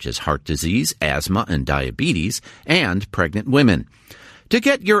problems such as heart disease, asthma, and diabetes, and pregnant women. To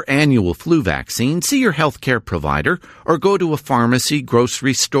get your annual flu vaccine, see your healthcare provider or go to a pharmacy,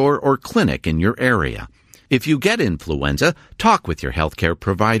 grocery store, or clinic in your area. If you get influenza, talk with your healthcare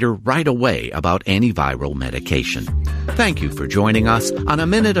provider right away about antiviral medication. Thank you for joining us on A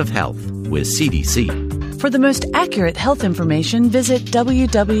Minute of Health with CDC. For the most accurate health information, visit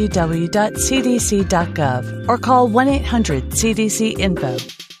www.cdc.gov or call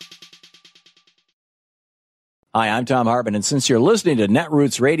 1-800-CDC-INFO. Hi, I'm Tom Hartman, and since you're listening to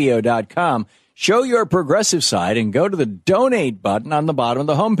netrootsradio.com, show your progressive side and go to the donate button on the bottom of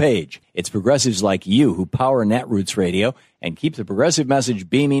the homepage. It's progressives like you who power Netroots Radio and keep the progressive message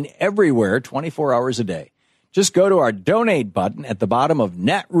beaming everywhere 24 hours a day. Just go to our donate button at the bottom of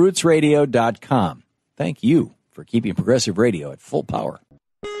netrootsradio.com. Thank you for keeping progressive radio at full power.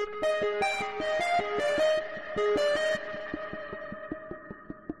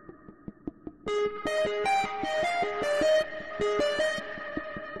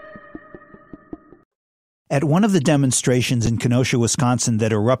 At one of the demonstrations in Kenosha, Wisconsin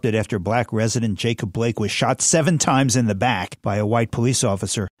that erupted after black resident Jacob Blake was shot 7 times in the back by a white police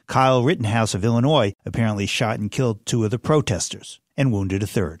officer, Kyle Rittenhouse of Illinois apparently shot and killed 2 of the protesters and wounded a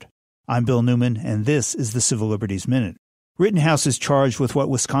 3rd. I'm Bill Newman, and this is the Civil Liberties Minute. Rittenhouse is charged with what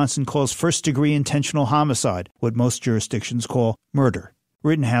Wisconsin calls first-degree intentional homicide, what most jurisdictions call murder.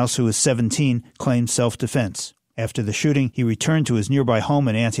 Rittenhouse, who is 17, claimed self-defense. After the shooting, he returned to his nearby home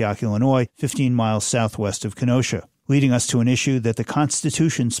in Antioch, Illinois, 15 miles southwest of Kenosha, leading us to an issue that the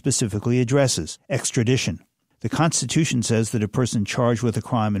Constitution specifically addresses, extradition. The Constitution says that a person charged with a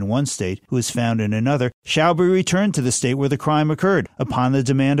crime in one state who is found in another shall be returned to the state where the crime occurred upon the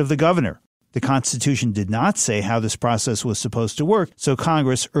demand of the governor. The Constitution did not say how this process was supposed to work, so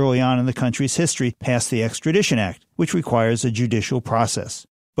Congress, early on in the country's history, passed the Extradition Act, which requires a judicial process.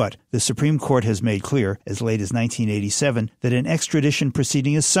 But the Supreme Court has made clear, as late as 1987, that an extradition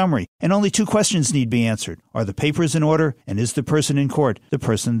proceeding is summary, and only 2 questions need be answered. Are the papers in order, and is the person in court the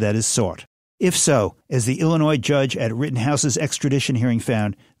person that is sought? If so, as the Illinois judge at Rittenhouse's extradition hearing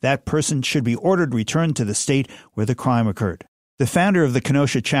found, that person should be ordered returned to the state where the crime occurred. The founder of the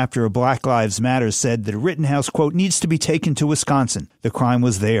Kenosha chapter of Black Lives Matter said that Rittenhouse, quote, needs to be taken to Wisconsin. The crime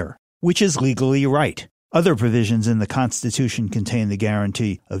was there, which is legally right. Other provisions in the Constitution contain the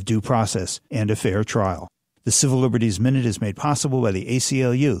guarantee of due process and a fair trial. The Civil Liberties Minute is made possible by the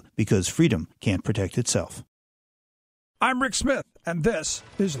ACLU because freedom can't protect itself. I'm Rick Smith, and this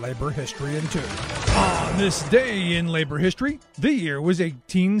is Labor History in 2. On this day in labor history, the year was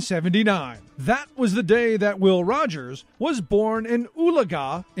 1879. That was the day that Will Rogers was born in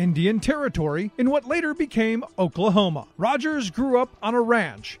Oologah, Indian Territory, in what later became Oklahoma. Rogers grew up on a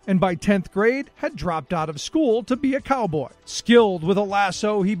ranch, and by 10th grade had dropped out of school to be a cowboy. Skilled with a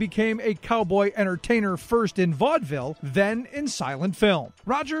lasso, he became a cowboy entertainer first in vaudeville, then in silent film.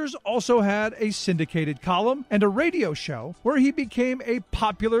 Rogers also had a syndicated column and a radio show where he became became a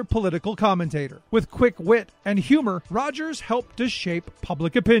popular political commentator. With quick wit and humor, Rogers helped to shape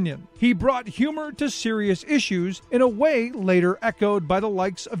public opinion. He brought humor to serious issues in a way later echoed by the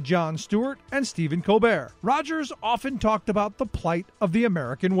likes of Jon Stewart and Stephen Colbert. Rogers often talked about the plight of the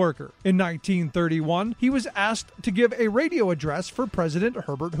American worker. In 1931, he was asked to give a radio address for President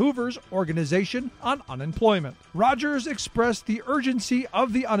Herbert Hoover's Organization on Unemployment. Rogers expressed the urgency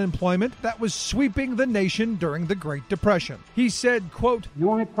of the unemployment that was sweeping the nation during the Great Depression. He said, quote, "The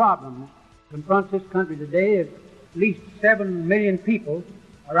only problem that confronts this country today is at least 7 million people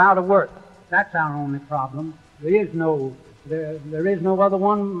are out of work. That's our only problem. There is no other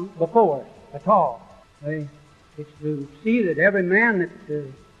one before at all. It's to see that every man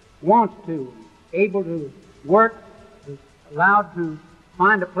that wants to, able to work, is allowed to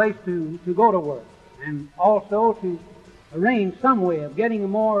find a place to go to work, and also to arrange some way of getting a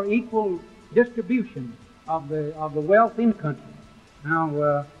more equal distribution of the wealth in the country.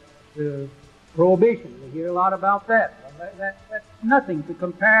 Now, the prohibition, we hear a lot about that. That's nothing to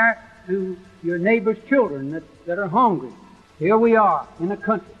compare to your neighbor's children that are hungry. Here we are in a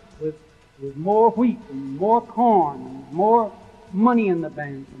country with more wheat and more corn and more money in the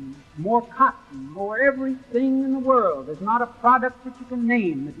bank and more cotton, more everything in the world. There's not a product that you can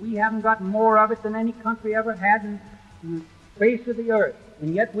name that we haven't got more of it than any country ever had in the face of the earth.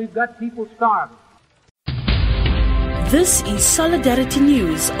 And yet we've got people starving. This is Solidarity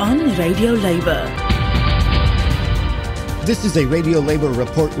News on Radio Labour. This is a Radio Labour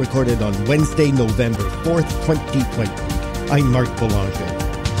report recorded on Wednesday, November 4th, 2020. I'm Mark Boulanger.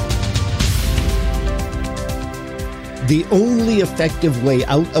 The only effective way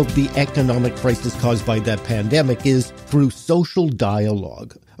out of the economic crisis caused by the pandemic is through social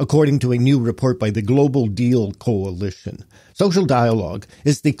dialogue, according to a new report by the Global Deal Coalition. Social dialogue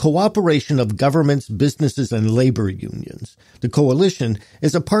is the cooperation of governments, businesses, and labor unions. The coalition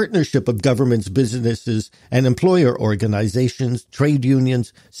is a partnership of governments, businesses, and employer organizations, trade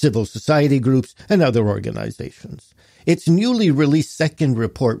unions, civil society groups, and other organizations. Its newly released second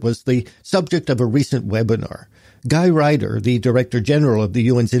report was the subject of a recent webinar. Guy Ryder, the Director General of the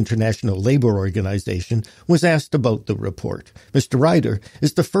UN's International Labour Organization, was asked about the report. Mr. Ryder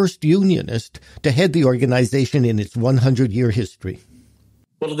is the first unionist to head the organization in its 100-year history.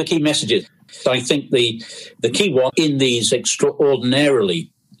 What are the key messages? I think the key one in these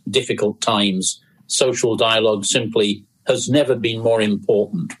extraordinarily difficult times, social dialogue simply has never been more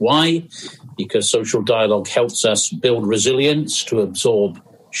important. Why? Because social dialogue helps us build resilience to absorb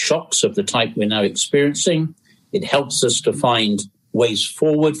shocks of the type we're now experiencing. It helps us to find ways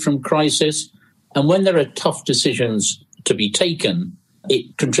forward from crisis. And when there are tough decisions to be taken,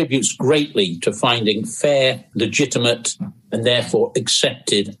 it contributes greatly to finding fair, legitimate, and therefore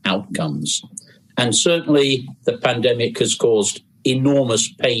accepted outcomes. And certainly the pandemic has caused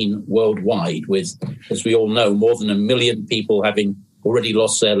enormous pain worldwide with, as we all know, more than 1 million people having already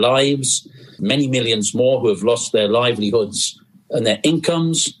lost their lives, many millions more who have lost their livelihoods and their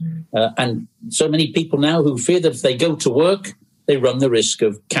incomes, and so many people now who fear that if they go to work, they run the risk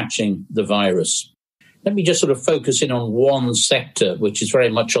of catching the virus. Let me just sort of focus in on one sector, which is very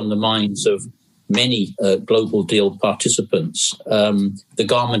much on the minds of many global deal participants, the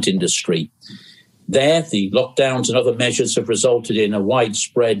garment industry. There, the lockdowns and other measures have resulted in a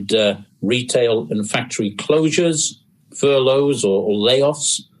widespread retail and factory closures, furloughs or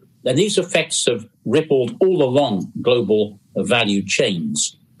layoffs. And these effects have rippled all along global value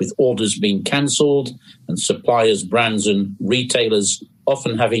chains, with orders being cancelled and suppliers, brands and retailers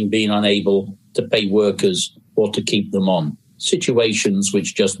often having been unable to pay workers or to keep them on. Situations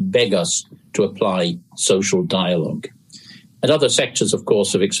which just beg us to apply social dialogue. And other sectors, of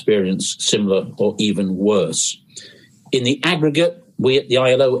course, have experienced similar or even worse. In the aggregate, we at the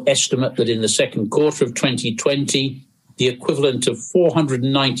ILO estimate that in the second quarter of 2020, the equivalent of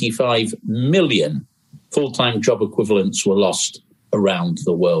 495 million full-time job equivalents were lost around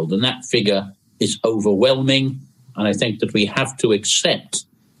the world. And that figure is overwhelming. And I think that we have to accept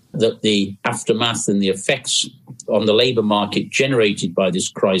that the aftermath and the effects on the labour market generated by this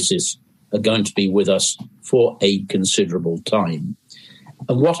crisis are going to be with us for a considerable time.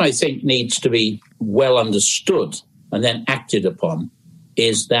 And what I think needs to be well understood and then acted upon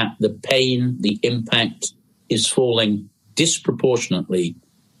is that the pain, the impact is falling disproportionately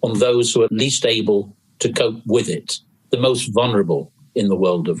on those who are least able to cope with it, the most vulnerable in the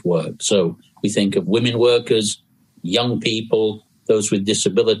world of work. So we think of women workers, young people, those with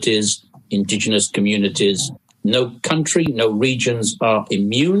disabilities, indigenous communities. No country, no regions are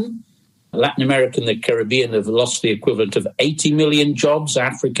immune. Latin America and the Caribbean have lost the equivalent of 80 million jobs,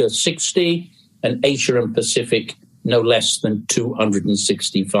 Africa 60, and Asia and Pacific no less than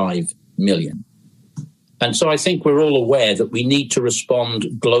 265 million. And so I think we're all aware that we need to respond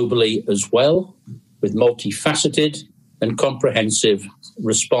globally as well, with multifaceted and comprehensive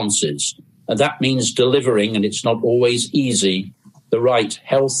responses. And that means delivering, and it's not always easy, the right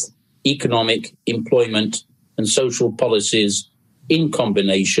health, economic, employment, and social policies in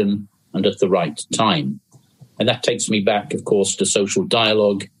combination and at the right time. And that takes me back, of course, to social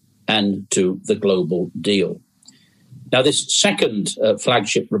dialogue and to the global deal. Now, this second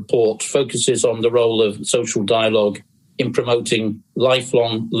flagship report focuses on the role of social dialogue in promoting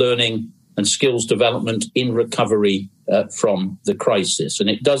lifelong learning and skills development in recovery from the crisis. And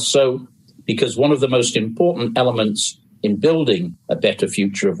it does so because one of the most important elements in building a better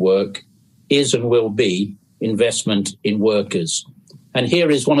future of work is and will be investment in workers. And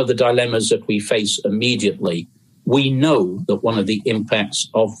here is one of the dilemmas that we face immediately. We know that one of the impacts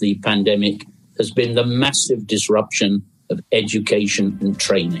of the pandemic has been the massive disruption of education and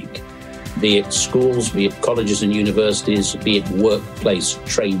training, be it schools, be it colleges and universities, be it workplace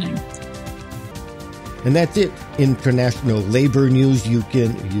training. And that's it. International labor news you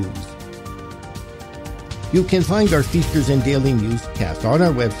can use. You can find our features and daily newscasts on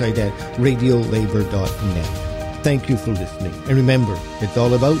our website at radiolabor.net. Thank you for listening. And remember, it's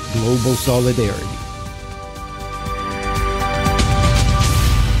all about global solidarity.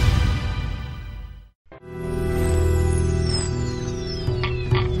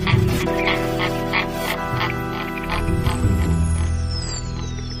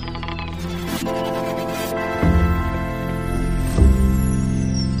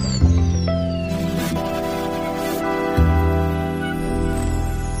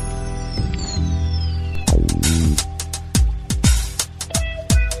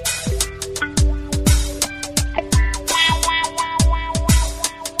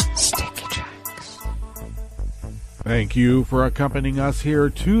 Thank you for accompanying us here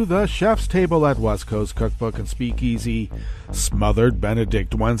to the chef's table at West Coast Cookbook and Speakeasy. Smothered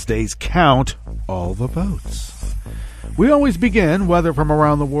Benedict Wednesdays count all the votes. We always begin, weather from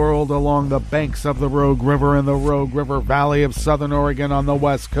around the world, along the banks of the Rogue River in the Rogue River Valley of Southern Oregon on the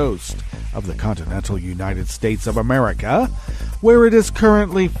west coast of the continental United States of America, where it is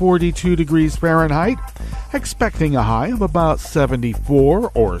currently 42 degrees Fahrenheit, expecting a high of about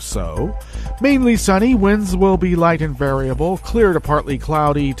 74 or so. Mainly sunny, winds will be light and variable, clear to partly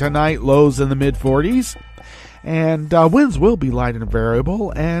cloudy tonight, lows in the mid-40s. And winds will be light and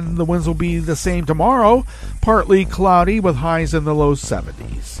variable, and the winds will be the same tomorrow, partly cloudy with highs in the low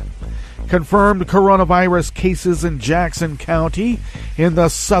 70s. Confirmed coronavirus cases in Jackson County in the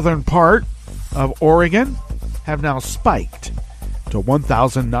southern part of Oregon have now spiked to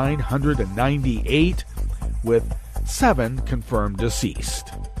 1,998, with 7 confirmed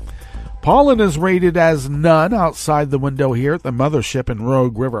deceased. Pollen is rated as none outside the window here at the mothership in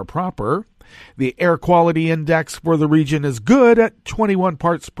Rogue River proper. The air quality index for the region is good at 21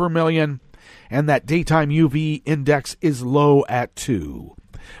 parts per million, and that daytime UV index is low at 2.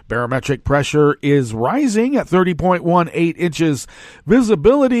 Barometric pressure is rising at 30.18 inches.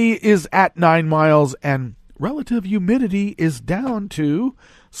 Visibility is at 9 miles, and relative humidity is down to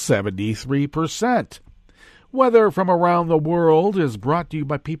 73%. Weather from around the world is brought to you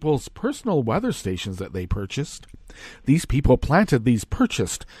by people's personal weather stations that they purchased. These people planted these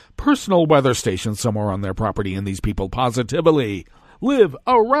purchased personal weather stations somewhere on their property, and these people positively live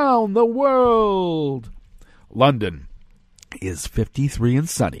around the world. London is 53 and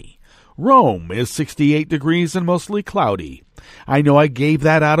sunny. Rome is 68 degrees and mostly cloudy. I know I gave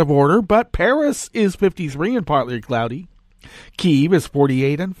that out of order, but Paris is 53 and partly cloudy. Kyiv is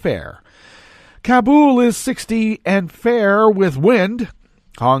 48 and fair. Kabul is 60 and fair with wind.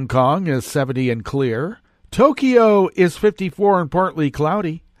 Hong Kong is 70 and clear. Tokyo is 54 and partly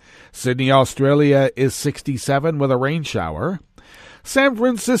cloudy. Sydney, Australia is 67 with a rain shower. San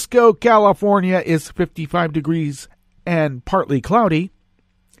Francisco, California is 55 degrees and partly cloudy.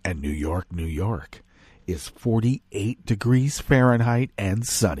 And New York, New York is 48 degrees Fahrenheit and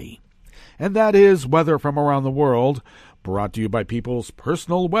sunny. And that is weather from around the world, brought to you by people's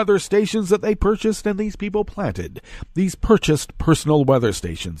personal weather stations that they purchased and these people planted. These purchased personal weather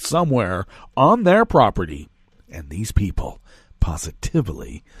stations somewhere on their property. And these people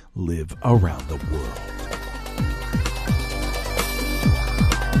positively live around the world.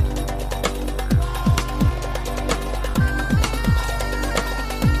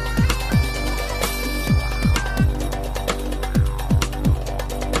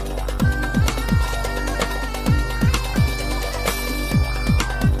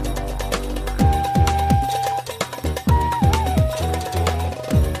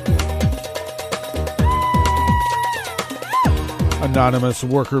 Anonymous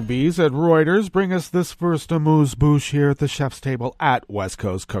worker bees at Reuters bring us this first amuse-bouche here at the chef's table at West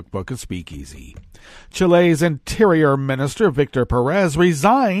Coast Cookbook and Speakeasy. Chile's Interior Minister Victor Perez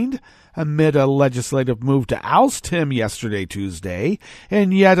resigned amid a legislative move to oust him yesterday, Tuesday,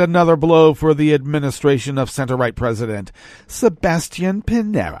 in yet another blow for the administration of center-right President Sebastián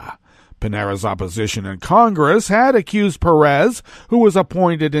Piñera. Piñera's opposition in Congress had accused Perez, who was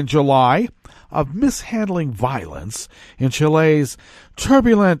appointed in July, of mishandling violence in Chile's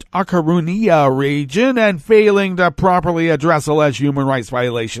turbulent Acarunía region and failing to properly address alleged human rights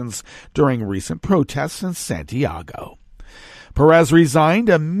violations during recent protests in Santiago. Perez resigned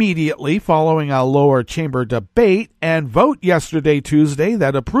immediately following a lower chamber debate and vote yesterday, Tuesday,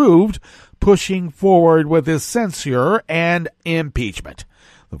 that approved pushing forward with his censure and impeachment.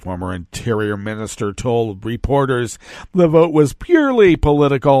 The former Interior Minister told reporters the vote was purely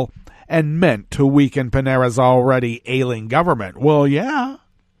political and meant to weaken Piñera's already ailing government. Well, yeah.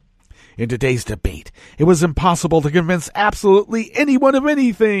 In today's debate, it was impossible to convince absolutely anyone of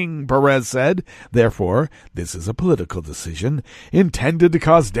anything, Perez said. Therefore, this is a political decision intended to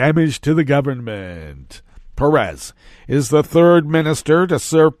cause damage to the government. Perez is the third minister to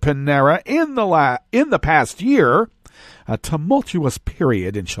serve Piñera in the past year, a tumultuous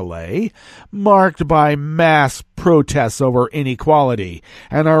period in Chile, marked by mass protests over inequality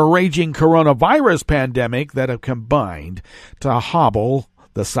and a raging coronavirus pandemic that have combined to hobble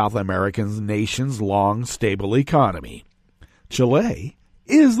the South American nation's long, stable economy. Chile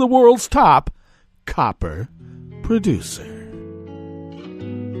is the world's top copper producer.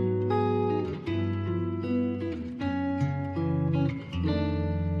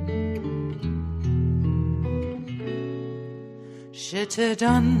 Je te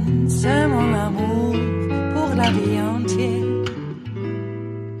donne ce mon amour pour la vie entière,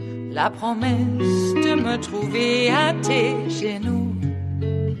 la promesse de me trouver à tes genoux.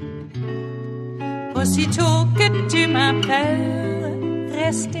 Aussitôt que tu m'appelles,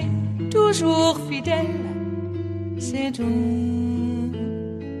 rester toujours fidèle, c'est tout,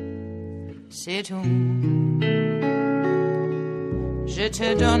 c'est tout. Je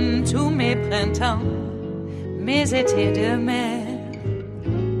te donne tous mes printemps, mes étés de mer,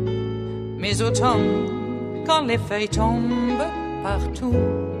 mes automnes quand les feuilles tombent partout.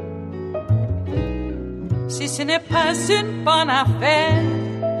 Si ce n'est pas une bonne affaire,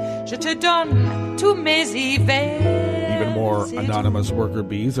 je te donne tous mes hivers. Even more anonymous worker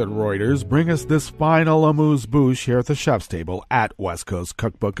bees at Reuters bring us this final amuse-bouche here at the chef's table at West Coast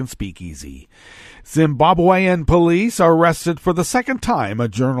Cookbook and Speakeasy. Zimbabwean police arrested for the second time a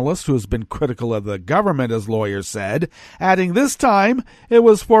journalist who has been critical of the government, as lawyers said, adding this time it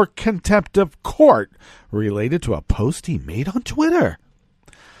was for contempt of court related to a post he made on Twitter.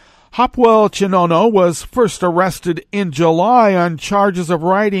 Hopewell Chinono was first arrested in July on charges of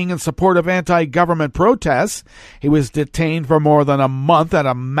writing in support of anti-government protests. He was detained for more than a month at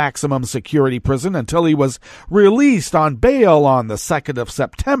a maximum security prison until he was released on bail on the 2nd of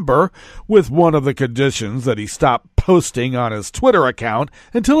September, with one of the conditions that he stop posting on his Twitter account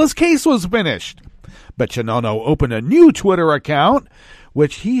until his case was finished. But Chinono opened a new Twitter account,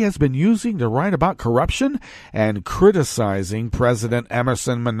 which he has been using to write about corruption and criticizing President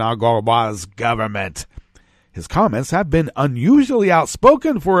Emerson Mnangagwa's government. His comments have been unusually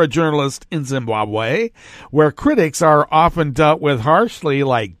outspoken for a journalist in Zimbabwe, where critics are often dealt with harshly,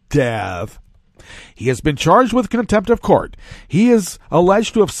 like death. He has been charged with contempt of court. He is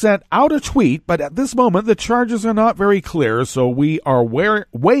alleged to have sent out a tweet, but at this moment the charges are not very clear, so we are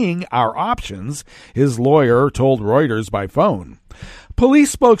weighing our options, his lawyer told Reuters by phone.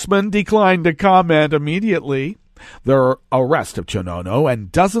 Police spokesman declined to comment immediately. The arrest of Chinono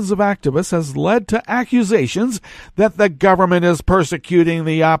and dozens of activists has led to accusations that the government is persecuting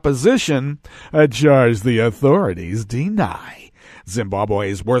the opposition, a charge the authorities deny.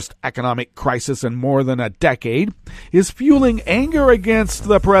 Zimbabwe's worst economic crisis in more than a decade is fueling anger against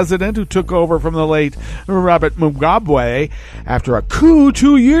the president who took over from the late Robert Mugabe after a coup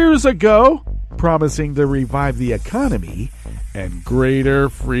 2 years ago, promising to revive the economy and greater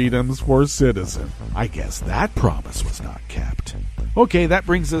freedoms for citizens. I guess that promise was not kept. Okay, that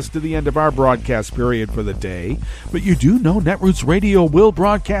brings us to the end of our broadcast period for the day. But you do know Netroots Radio will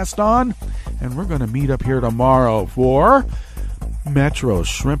broadcast on, and we're going to meet up here tomorrow for Metro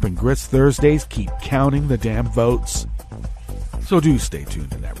Shrimp and Grits Thursdays. Keep counting the damn votes. So do stay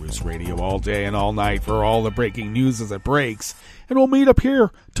tuned to Netroots Radio all day and all night for all the breaking news as it breaks. And we'll meet up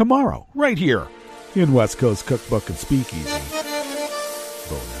here tomorrow, right here in West Coast Cookbook and Speakeasy.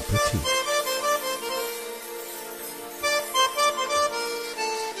 Bon appetit.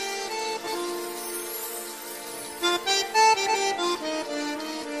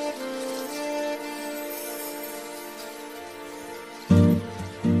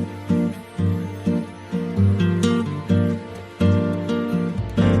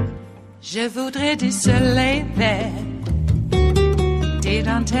 Je voudrais du soleil vert, des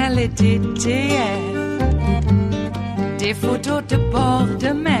dentelles et des théâtres, des photos de bord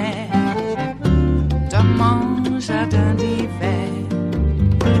de mer, dans mon jardin d'hiver.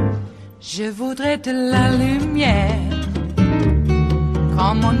 Je voudrais de la lumière,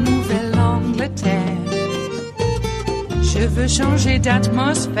 comme en Nouvelle-Angleterre. Je veux changer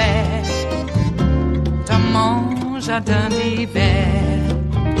d'atmosphère, dans mon jardin d'hiver.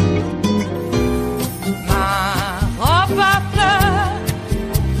 Robe à fleurs,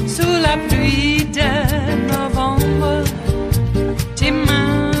 sous la pluie de novembre, tes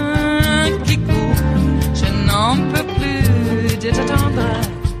mains qui courent, je n'en peux plus de t'attendre.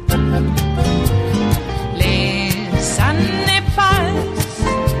 Les années passent,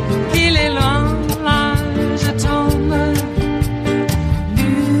 il est loin, là je tombe.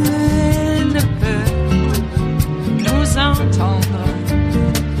 Nul ne peut nous entendre.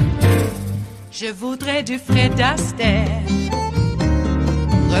 Je voudrais du Fred Astaire,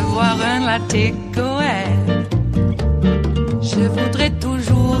 revoir un latte Goël. Je voudrais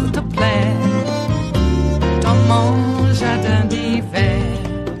toujours te plaire, dans mon jardin d'hiver.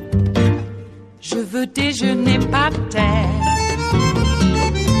 Je veux déjeuner par terre,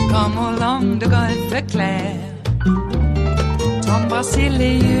 comme au long de golfe clair. T'embrasser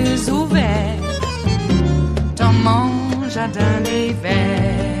les yeux ouverts, dans mon jardin d'hiver.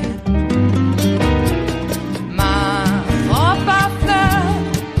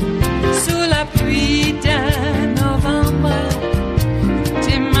 Pluie de novembre,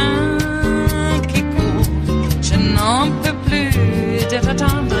 tes mains qui courent, je n'en peux plus de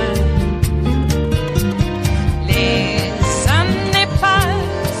t'attendre. Les années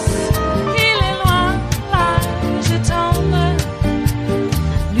passent, il est loin, là je tombe.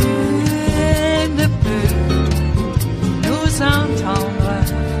 Nul ne peut nous entendre.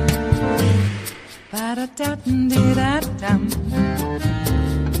 Ba-da-da-dum-di-da-dum.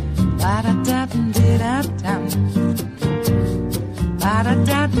 Ba-da-da-dum-di-da-dum.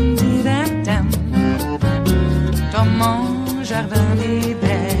 Ba-da-da-dum-di-da-dum. Dans mon jardin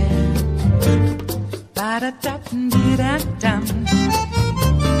d'hiver. Ba-da-da-dum-di-da-dum.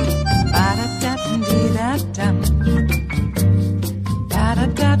 Ba-da-da-dum-di-da-dum.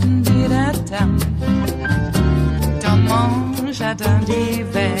 Ba-da-da-dum-di-da-dum. Dans mon jardin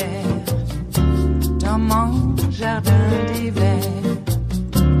d'hiver. Dans mon jardin d'hiver.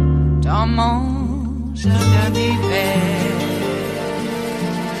 Dans mon jardin d'hiver.